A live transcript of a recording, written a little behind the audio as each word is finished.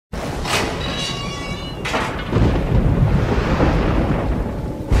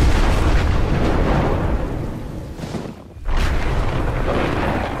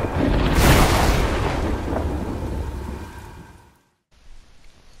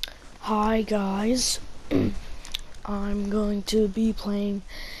Hi guys, I'm going to be playing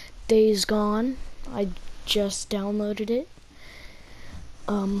Days Gone. I just downloaded it.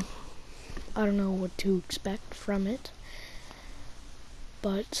 I don't know what to expect from it,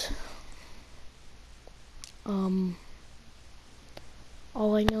 but all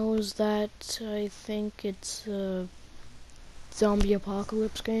I know is that I think it's a zombie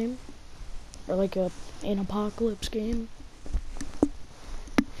apocalypse game, or like an apocalypse game.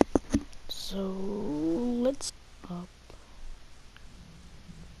 So let's up.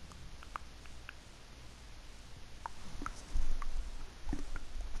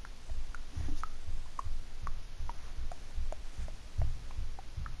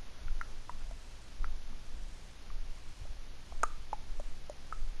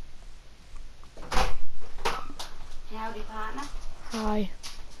 Howdy, partner. Hi.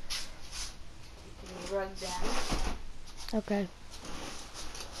 Can you rug down? Okay.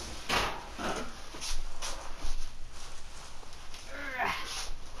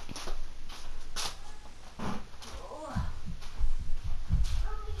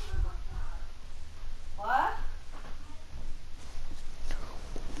 What?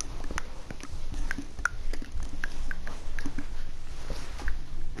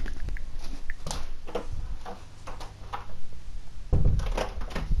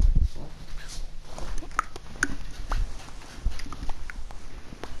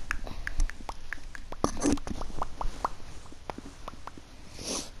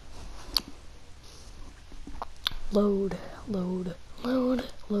 Load, load, load,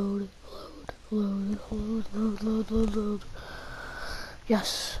 load, load, load, load, load, load, load, load.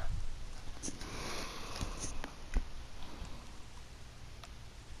 Yes.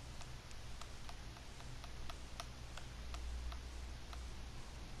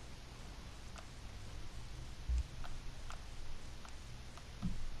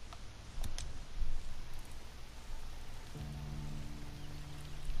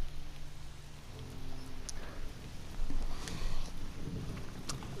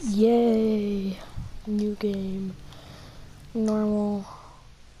 Yay. New game. Normal.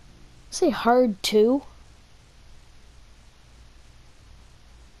 Say hard too.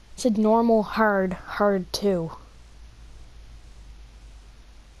 It said normal, hard, hard too.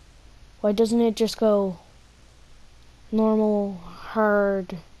 Why doesn't it just go normal,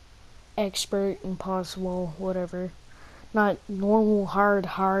 hard, expert, impossible, whatever? Not normal, hard,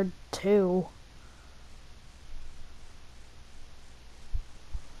 hard too.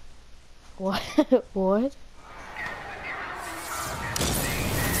 What? What?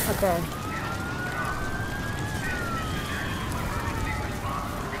 Okay.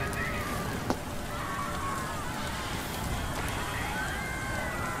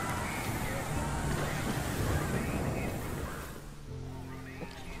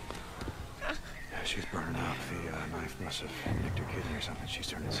 Yeah, she's burning out. The knife must have nicked her kidney or something. She's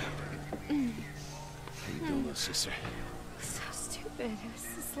turning septic. How you doing, little sister? So stupid. It was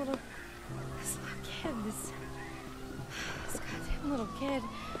this little kid. This goddamn little kid.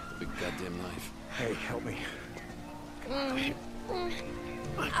 Big goddamn knife. Hey, help me. Shit.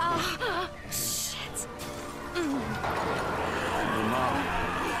 Hey, Mom.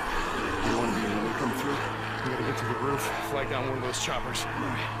 You want to be when we come through? We gotta get to the roof, flag down one of those choppers. All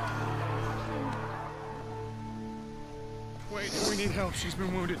right. Wait, we need help. She's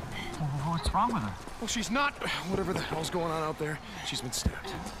been wounded. What's wrong with her? Well, she's not. Whatever the hell's going on out there, she's been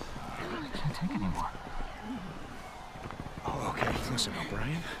stabbed. I can't take anymore. Oh, okay. Listen,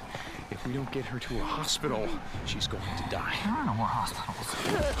 O'Brien. If we don't get her to a hospital, she's going to die. There are no more hospitals.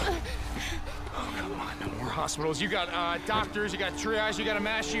 Oh, come on. No more hospitals. You got doctors, you got triage, you got a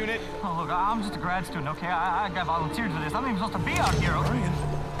MASH unit. Oh, look, I'm just a grad student, okay? I got volunteered for this. I'm not even supposed to be out here, okay? O'Brien.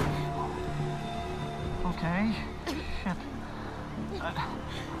 Okay. Shit.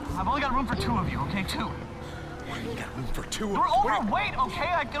 I've only got room for 2 of you, okay? 2. You got room for 2 of You're us. overweight, okay?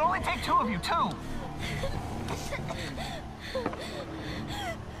 I can only take 2 of you, 2.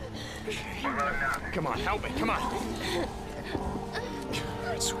 Come on, help me, come on. All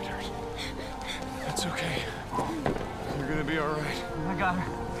right, sweetheart. That's okay. You're gonna be all right. I got her.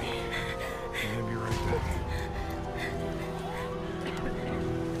 I'm gonna be right back.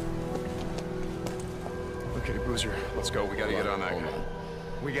 Okay, Boozer, let's go. We gotta get on that Hold guy. on.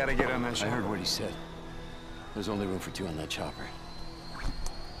 We gotta get on that I ship. heard what he said. There's only room for 2 on that chopper.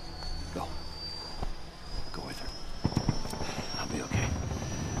 Go. Go with her. I'll be okay.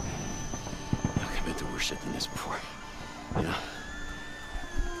 Look, I've been through worse shit than this before. You know?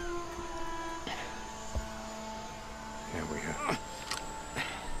 Yeah, we have.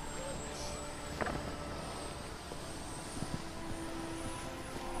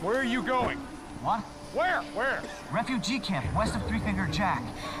 Where are you going? What? Where? Refugee camp west of Three Finger Jack.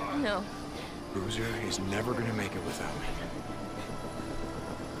 No. Boozer is never gonna make it without me.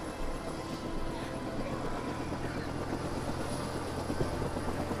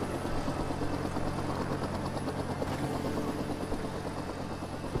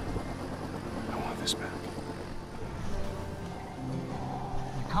 I want this back.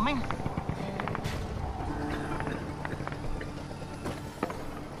 You coming?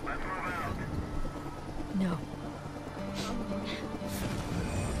 No.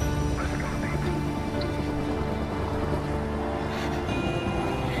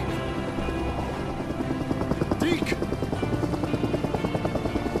 Deke!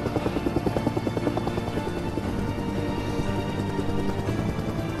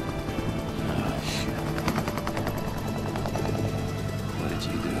 Oh, shit. What did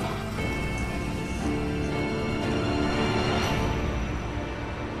you do?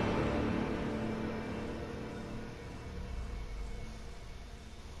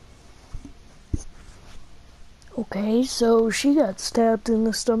 Okay, so she got stabbed in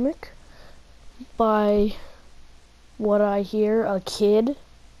the stomach by, what I hear, a kid.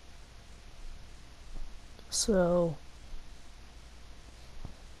 So,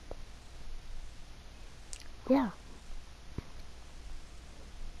 yeah.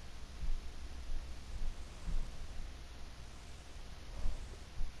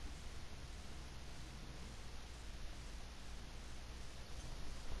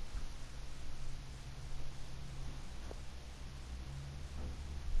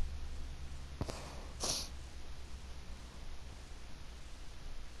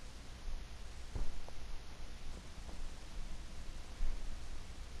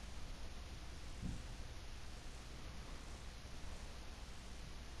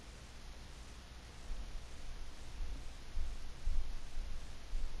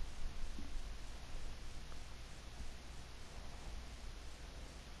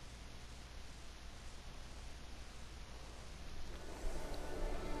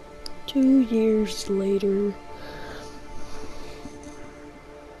 Two years later.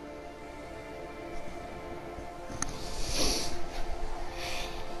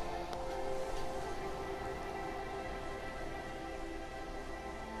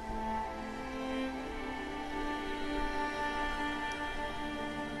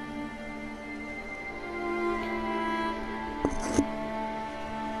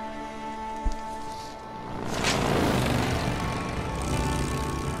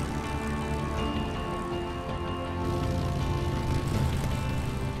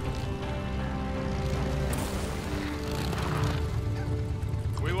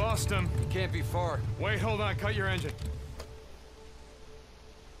 We lost him. He can't be far. Wait, hold on. Cut your engine.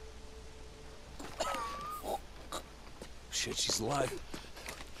 Shit, she's alive.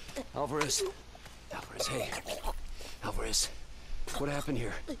 Alvarez. Alvarez, hey. Alvarez. What happened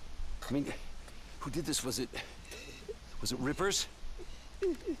here? I mean, who did this? Was it Rippers?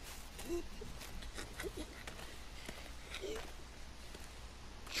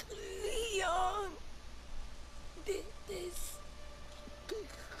 Leon did this.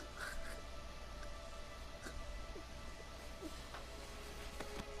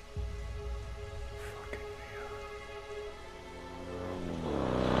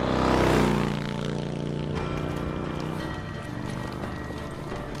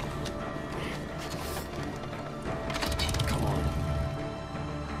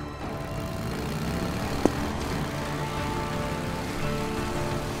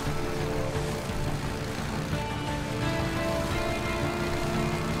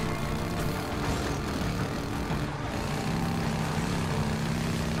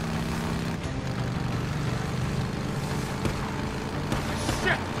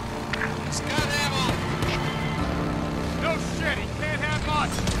 Shit! He's got ammo! No shit, he can't have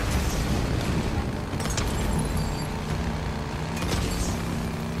much!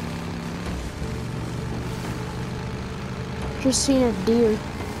 Just seen a deer.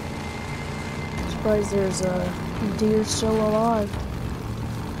 Surprised there's a deer still alive.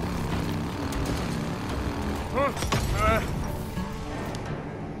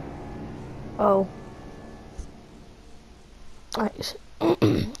 Oh.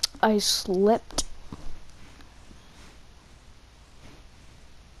 I slipped.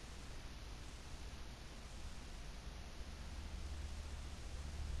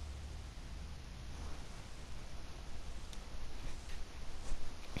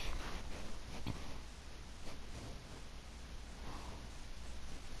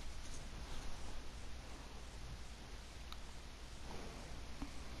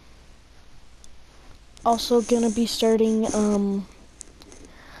 Also gonna be starting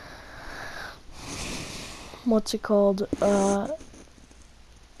what's it called?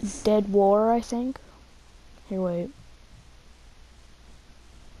 Dead War, I think. Here, wait.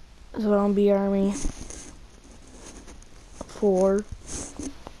 Zombie Army 4.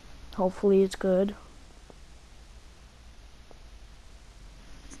 Hopefully it's good.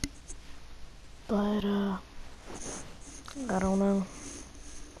 But, I don't know.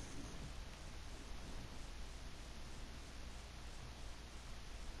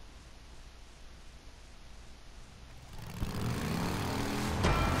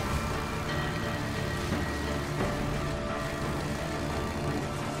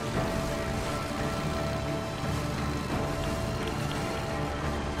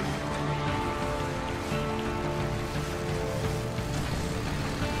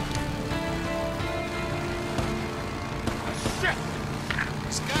 Shit!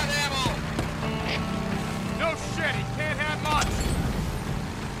 He's got ammo! No shit, he can't have much!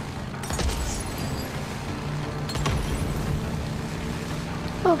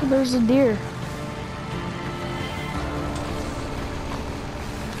 Oh, there's a deer.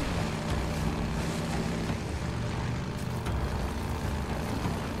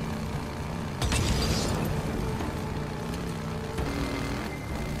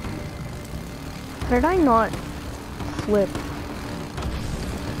 How did I not flip?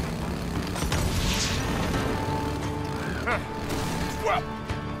 Well,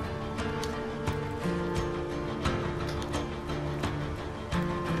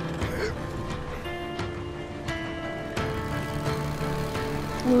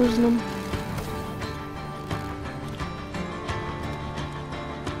 Losing them.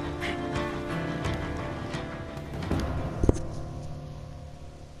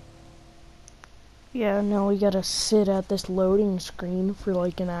 Yeah, now we gotta sit at this loading screen for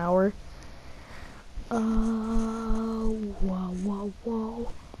like an hour. Whoa, whoa,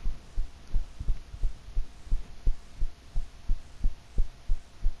 whoa.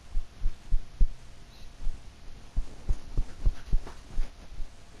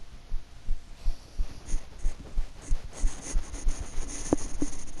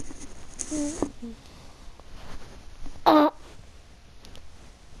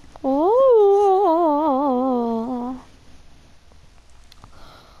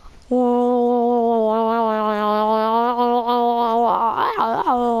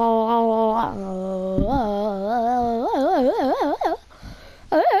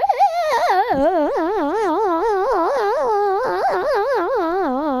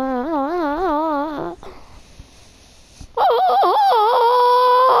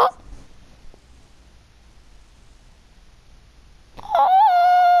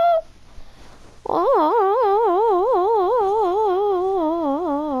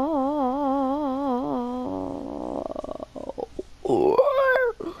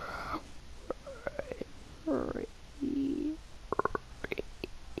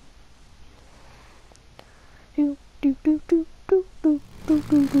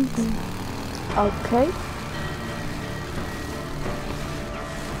 Okay.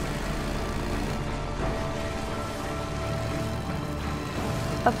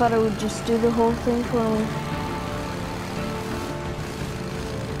 I thought I would just do the whole thing for me.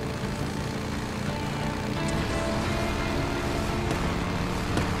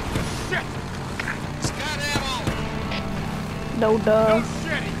 shit! He's got ammo! No No duh.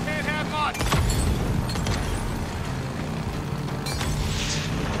 shit, he can't have much!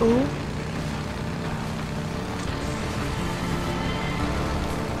 Ooh.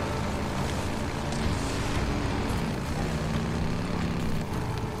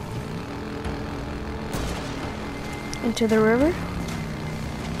 Into the river.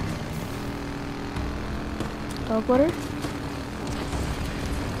 Dog water.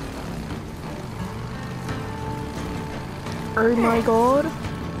 Oh my god.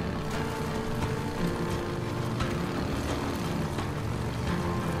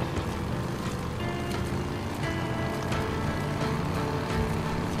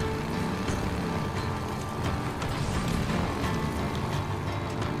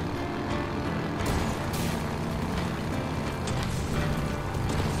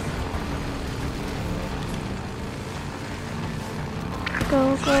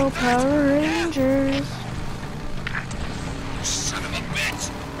 Go, go, Power Rangers. Son of a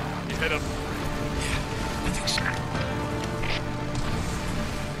bitch! You hit him. I think so.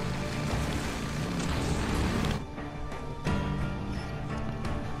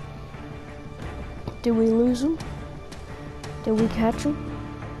 Did we lose him? Did we catch him?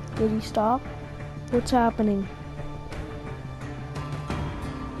 Did he stop? What's happening?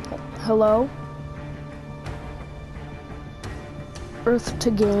 Hello? Earth to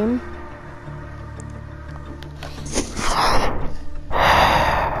game.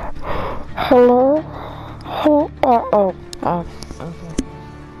 Hello? Okay.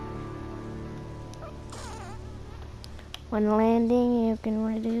 When landing, you can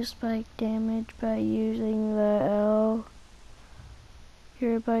reduce bike damage by using the L.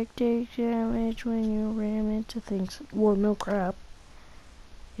 Your bike takes damage when you ram into things. Well, no crap.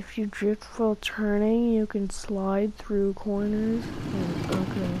 If you drift while turning, you can slide through corners.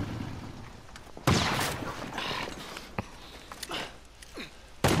 Okay.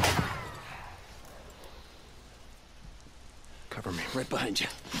 Cover me, right behind you.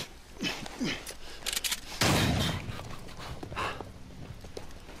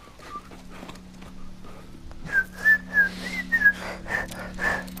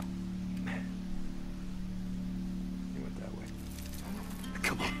 You went that way.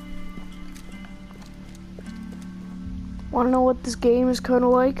 Come on. Wanna know what this game is kinda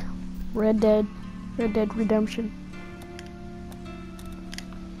like? Red Dead Redemption.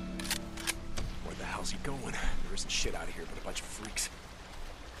 Where the hell's he going? There isn't shit out of here but a bunch of freaks.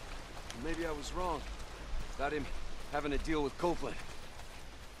 Maybe I was wrong. About him having to deal with Copeland.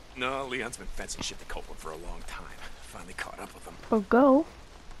 No, Leon's been fencing shit to Copeland for a long time. Finally caught up with him. Or go.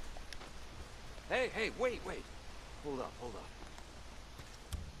 Hey, wait. Hold up.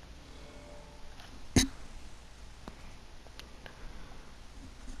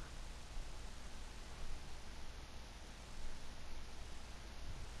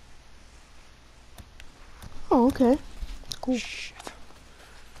 Oh, okay. Cool. Shit.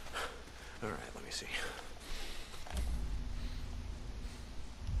 All right, let me see.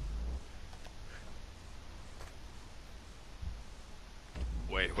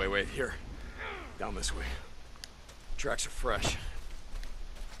 Wait. Here. Down this way. Tracks are fresh.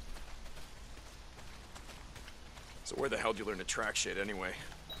 So where the hell did you learn to track shit anyway?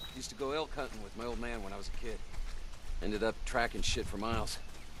 Used to go elk hunting with my old man when I was a kid. Ended up tracking shit for miles.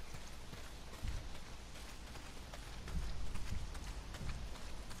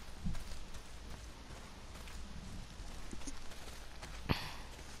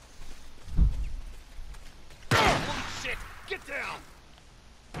 Shit! Get down!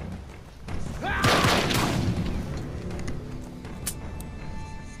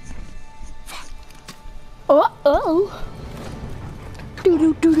 Oh.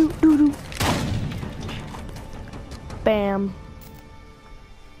 Doo. Bam.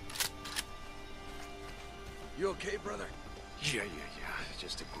 You okay, brother? Yeah.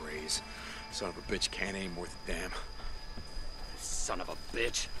 Just a graze. Son of a bitch can't aim worth a damn. Son of a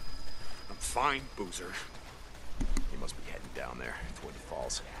bitch. I'm fine, Boozer. He must be heading down there, Twin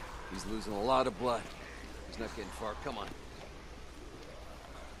Falls. He's losing a lot of blood. He's not getting far. Come on.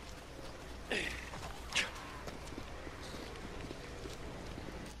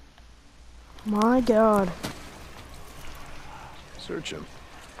 My God. Search him.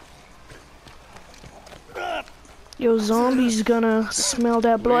 Yo, zombies gonna smell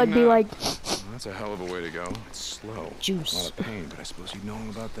that blood, be like, That's a hell of a way to go. It's slow. Juice. A lot of pain, but I suppose you'd know all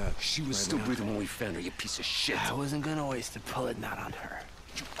about that. She was right still now. breathing when we found her, you piece of shit. I wasn't gonna waste a bullet not on her.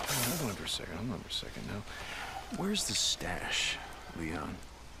 Hold on for a second now. Where's the stash, Leon?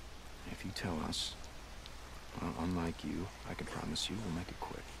 If you tell us, well, unlike you, I can promise you we'll make it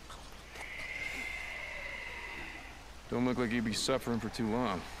quick. Don't look like you'd be suffering for too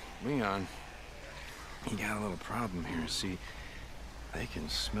long. Leon, you got a little problem here. See, they can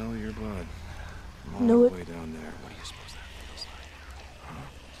smell your blood from all Know the it. way down there. What do you suppose that feels like? Huh?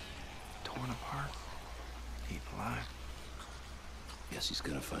 Torn apart? Eaten alive? Guess he's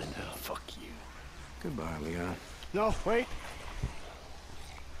gonna find out. Fuck you. Goodbye, Leon. No, wait.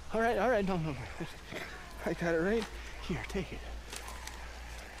 All right, no. I got it right here, take it.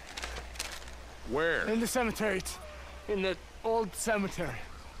 Where? In the cemetery. It's in the old cemetery.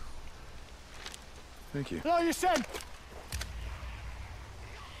 Thank you. No, you said.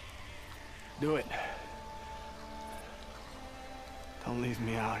 Do it. Don't leave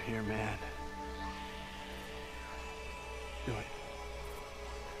me out here, man. Do it.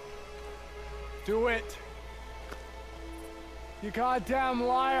 Do it. You goddamn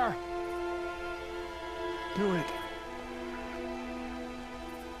liar. Do it.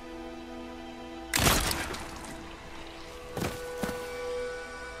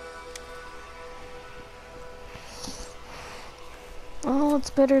 oh, it's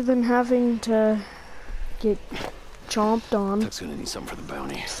better than having to get chomped on Tuck's gonna need something for the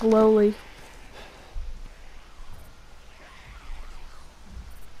bounty. slowly.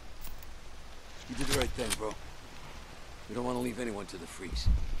 You did the right thing, bro. We don't want to leave anyone to the freaks.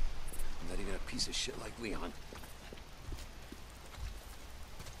 Not even a piece of shit like Leon.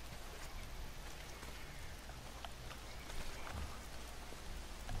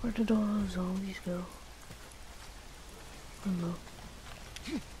 Where did all those zombies go? I don't know.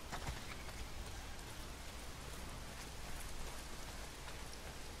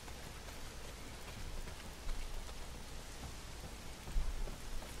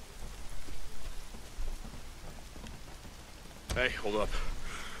 Hey, hold up.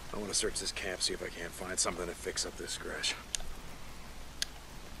 I want to search this camp, see if I can't find something to fix up this scratch.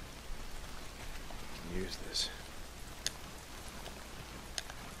 Use this.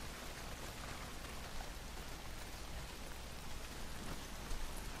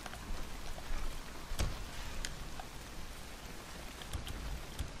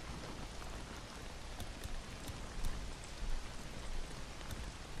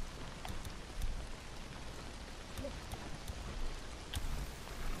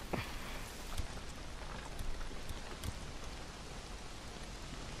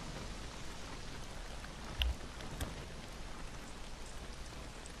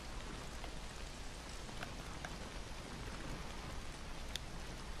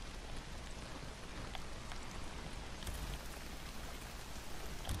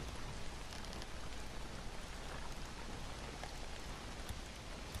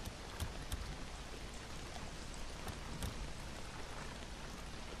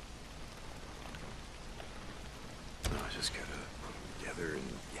 Just gotta put them together and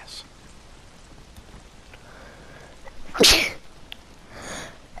yes.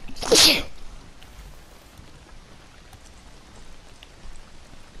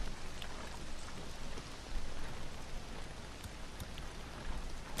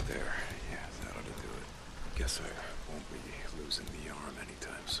 There, yeah, that ought to do it. Guess I won't be losing the arm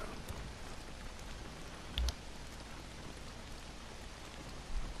anytime soon.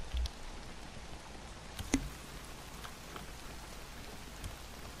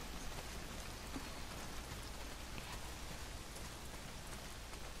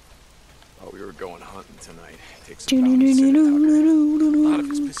 We were going hunting tonight. Takes a lot of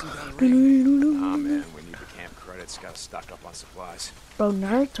it's pissing down rain. Nah, man, we need the camp credits. Gotta stock up on supplies. Bro,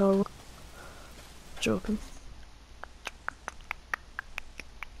 Naruto. Joking.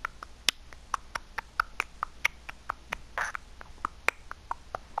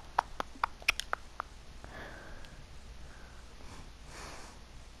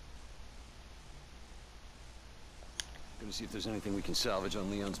 Gonna see if there's anything we can salvage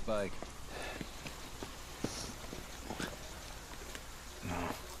on Leon's bike. No.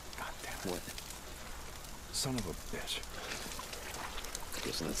 God damn. What? Son of a bitch.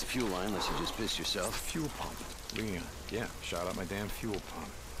 Guessing that's the fuel line, unless you just pissed yourself. Fuel pump. Leon. Yeah, shot out my damn fuel pump.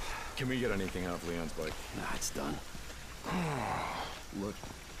 Can we get anything out of Leon's bike? Nah, it's done. Look,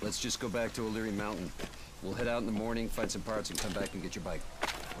 let's just go back to O'Leary Mountain. We'll head out in the morning, find some parts, and come back and get your bike.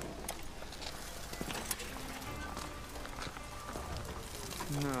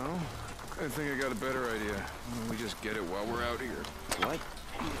 No. I think I got a better idea. Why don't we just get it while we're out here? What?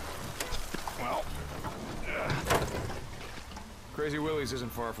 Well, Crazy Willie's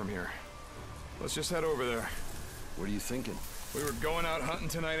isn't far from here. Let's just head over there. What are you thinking? We were going out hunting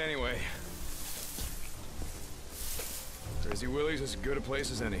tonight anyway. Crazy Willie's is as good a place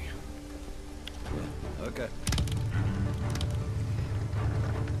as any. Yeah, okay.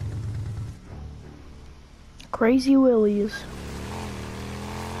 Crazy Willie's.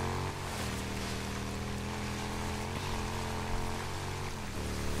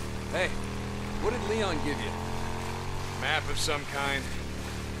 Hey, what did Leon give you? Map of some kind.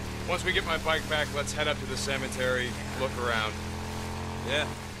 Once we get my bike back, let's head up to the cemetery, look around. Yeah.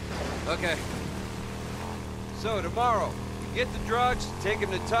 Okay. So, tomorrow, we get the drugs, take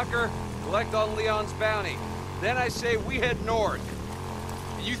him to Tucker, collect on Leon's bounty. Then I say we head north.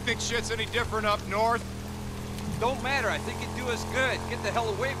 And you think shit's any different up north? Don't matter, I think it'd do us good. Get the hell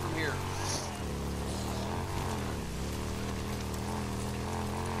away from here.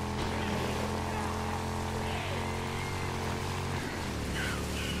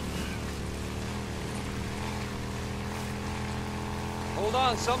 Hold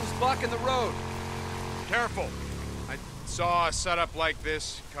on, something's blocking the road. Careful. I saw a setup like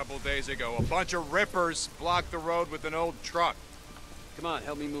this a couple days ago. A bunch of rippers blocked the road with an old truck. Come on,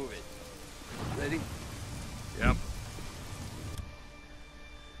 help me move it. Ready? Yep.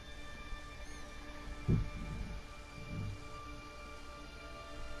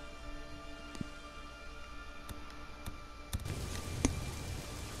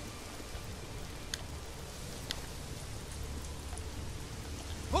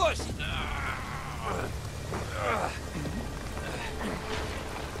 Push!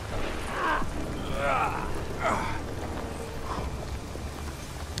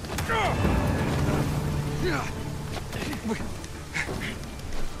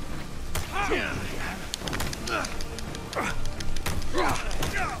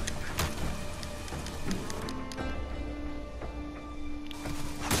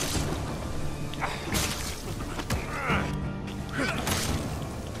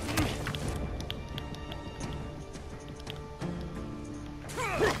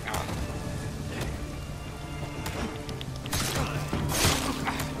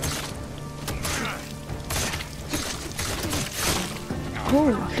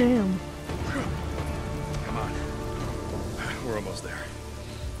 Oh, damn. Come on. We're almost there.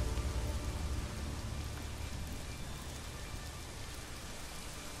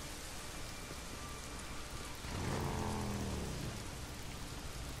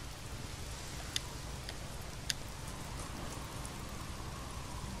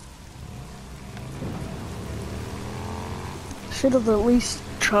 Should have at least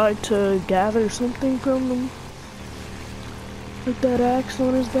tried to gather something from them. Like that axe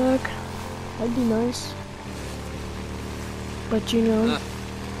on his back. That'd be nice. But you know.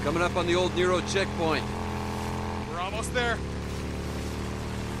 Coming up on the old Nero checkpoint. We're almost there.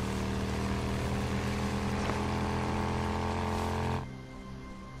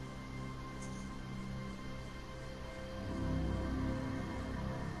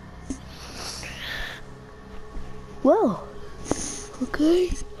 Well,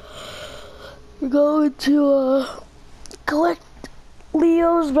 okay. We're going to collect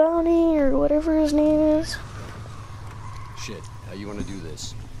Leo's bounty or whatever his name is. Shit, how you want to do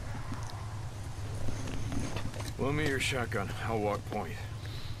this? Loan me your shotgun. I'll walk point.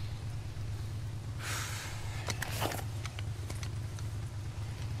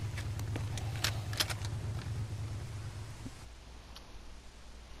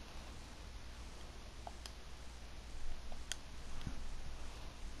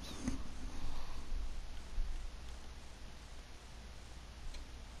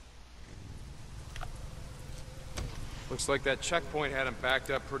 Looks like that checkpoint had him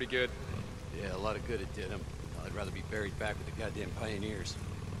backed up pretty good. Yeah, a lot of good it did him. I'd rather be buried back with the goddamn pioneers.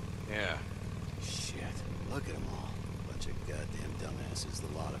 Yeah. Shit, look at them all. Bunch of goddamn dumbasses,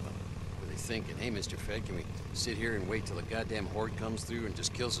 the lot of them. Were they thinking, hey, Mr. Fed, can we sit here and wait till a goddamn horde comes through and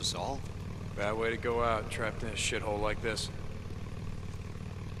just kills us all? Bad way to go out, trapped in a shithole like this.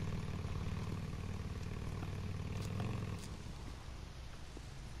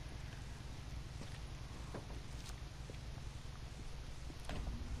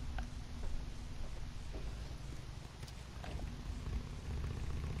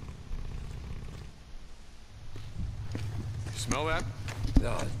 Smell that?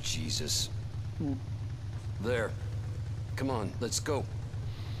 Oh, Jesus. There. Come on, let's go.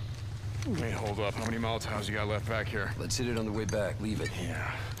 Hey, hold up. How many Molotovs you got left back here? Let's hit it on the way back. Leave it.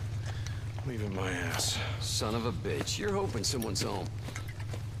 Yeah. Leaving my ass. Son of a bitch. You're hoping someone's home.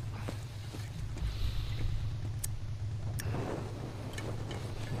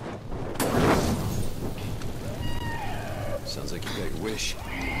 Sounds like you got your wish.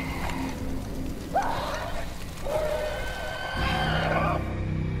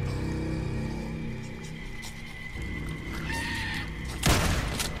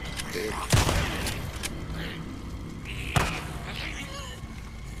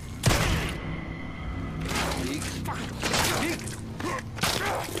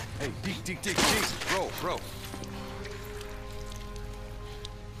 Hey, dig. Bro. I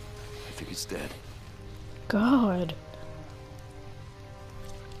think it's dead. God.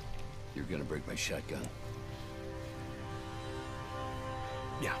 You're gonna break my shotgun.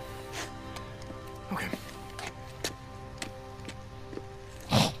 Yeah. Okay.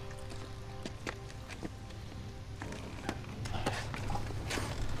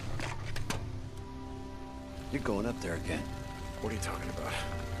 You're going up there again. What are you talking about?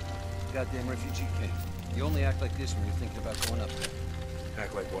 Goddamn refugee camp. You only act like this when you're thinking about going up there.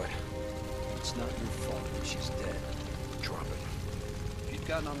 Act like what? It's not your fault that she's dead. Drop it. If you'd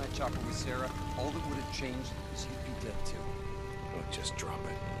gotten on that chopper with Sarah, all that would have changed is you'd be dead too. Look, just drop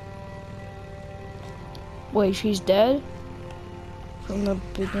it. Wait, she's dead? From the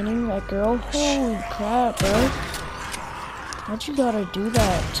beginning, that girl? Holy crap, bro. Why'd you gotta do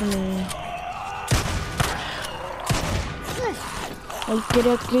that to me? Like, get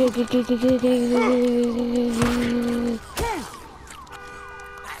up.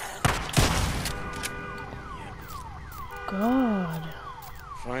 God.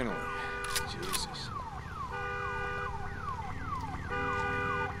 Finally. Jesus.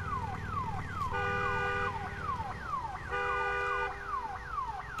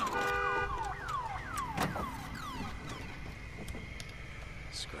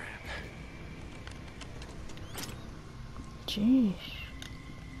 Scrap.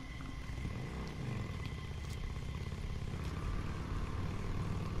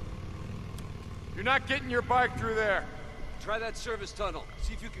 You're not getting your bike through there. Try that service tunnel.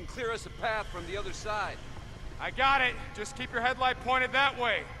 See if you can clear us a path from the other side. I got it. Just keep your headlight pointed that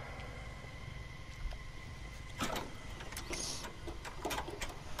way.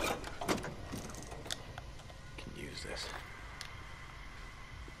 Can use this.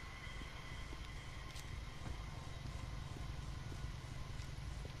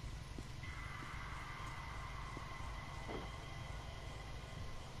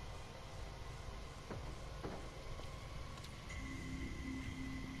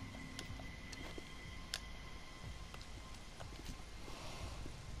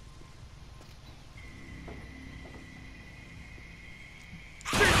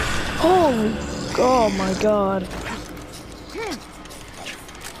 Holy, oh my god.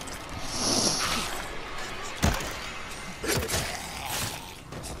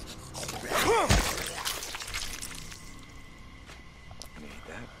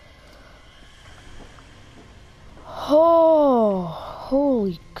 Oh,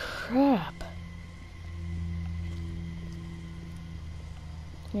 holy crap.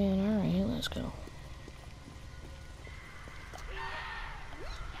 Man, alright, let's go.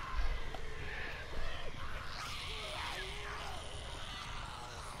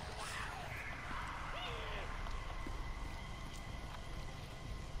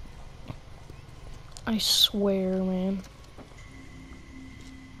 I swear, man.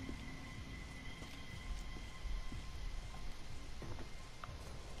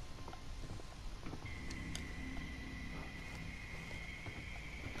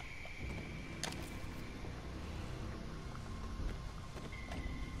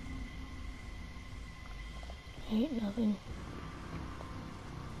 Ain't nothing.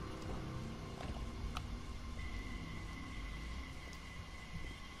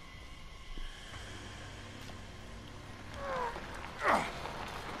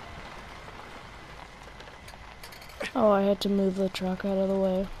 Oh, I had to move the truck out of the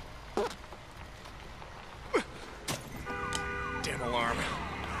way. Damn alarm.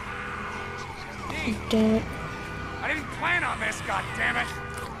 Damn it. I didn't plan on this, goddammit!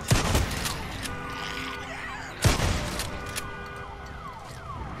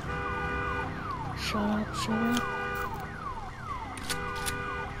 Shut up, shut up.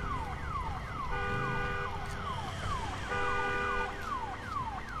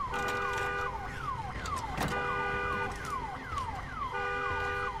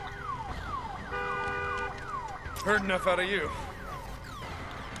 Heard enough out of you.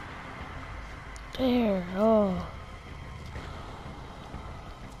 There, oh.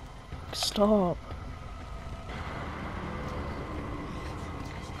 Stop.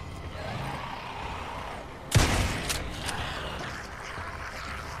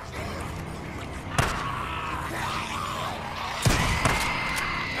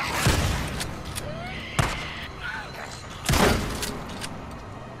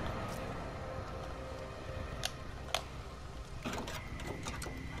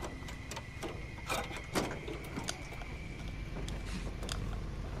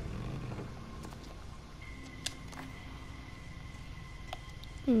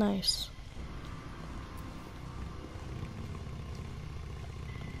 Nice.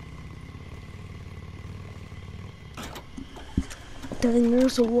 Dang,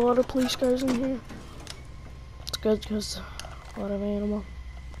 there's a lot of police cars in here. It's good because a lot of ammo,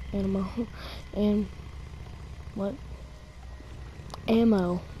 and what?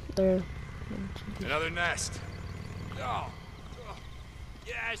 Ammo there. Another nest. Oh.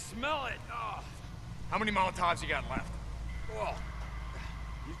 Yeah, I smell it. Oh. How many Molotovs you got left? Oh.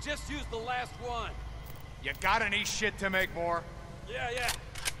 You just used the last one. You got any shit to make more? Yeah.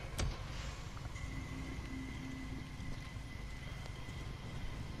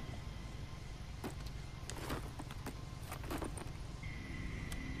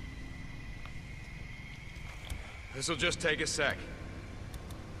 This'll just take a sec.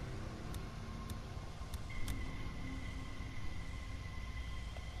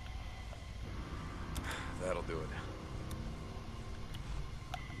 That'll do it.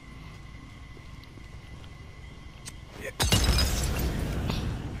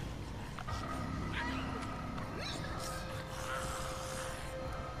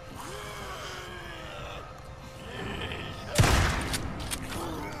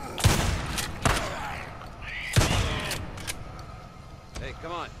 Hey,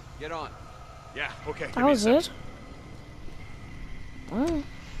 come on. Get on. Yeah, okay. That was it? Oh.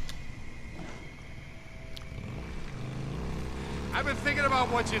 I've been thinking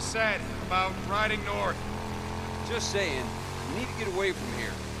about what you said about riding north. Just saying, you need to get away from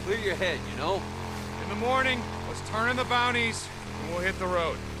here. Clear your head, you know? In the morning, let's turn in the bounties, and we'll hit the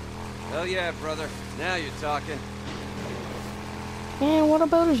road. Hell yeah, brother. Now you're talking. And what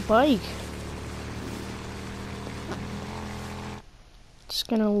about his bike? Just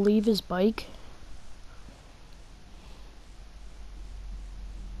gonna leave his bike?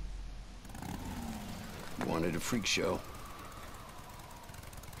 Wanted a freak show.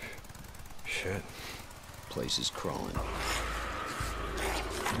 Shit. Place is crawling.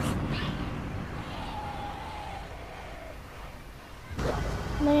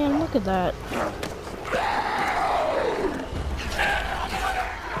 Man, look at that.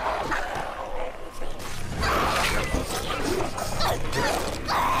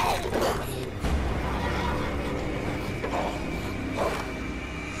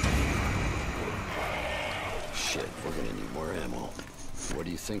 Shit, we're gonna need more ammo. What are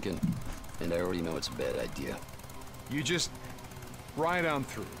you thinking? And I already know it's a bad idea. You just ride on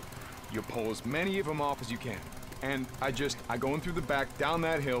through. You pull as many of them off as you can. And I go in through the back, down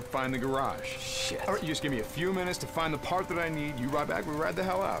that hill, find the garage. Shit. All right, you just give me a few minutes to find the part that I need. You ride back, we ride the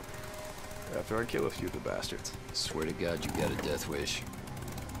hell out. After I kill a few of the bastards. Swear to God, you got a death wish.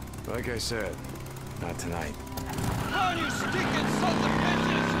 Like I said, not tonight. Come on, you stinking sons of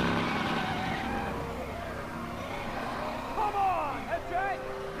bitches! Come on, that's right.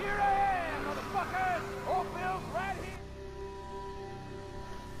 Here I am, motherfuckers. Oakville's right here.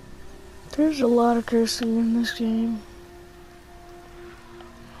 There's a lot of cursing in this game.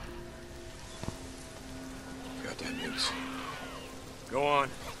 Goddamn nukes. Go on.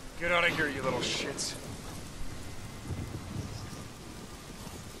 Get out of here, you little shits.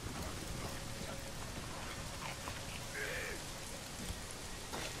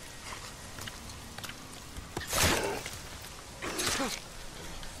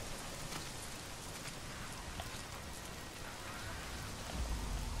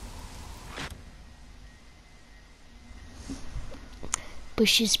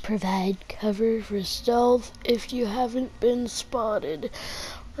 Bushes provide cover for stealth if you haven't been spotted.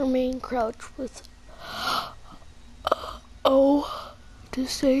 Remain crouched with O to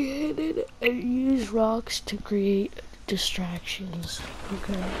stay hidden and use rocks to create distractions.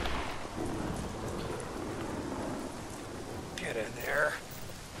 Okay. Get in there.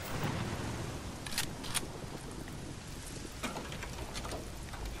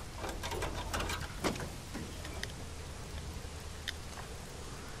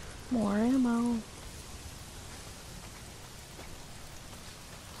 More ammo.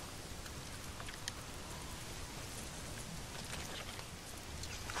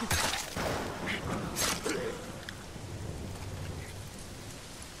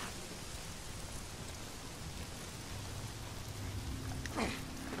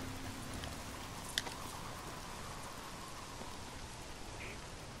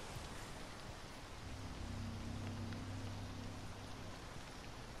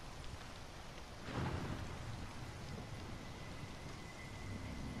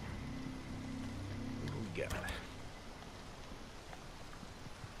 Get it.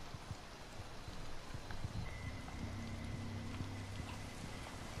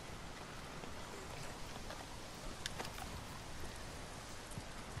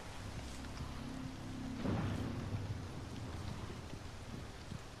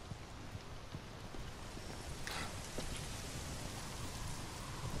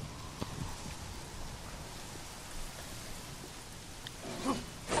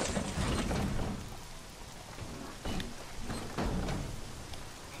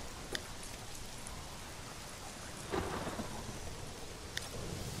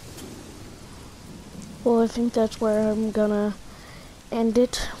 Well, I think that's where I'm gonna end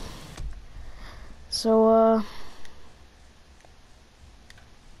it. So,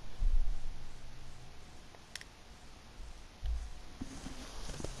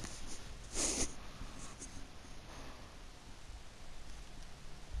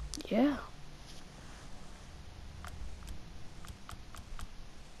 yeah.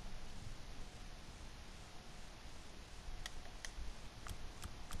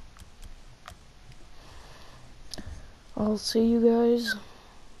 I'll see you guys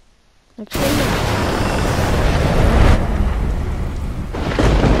next time.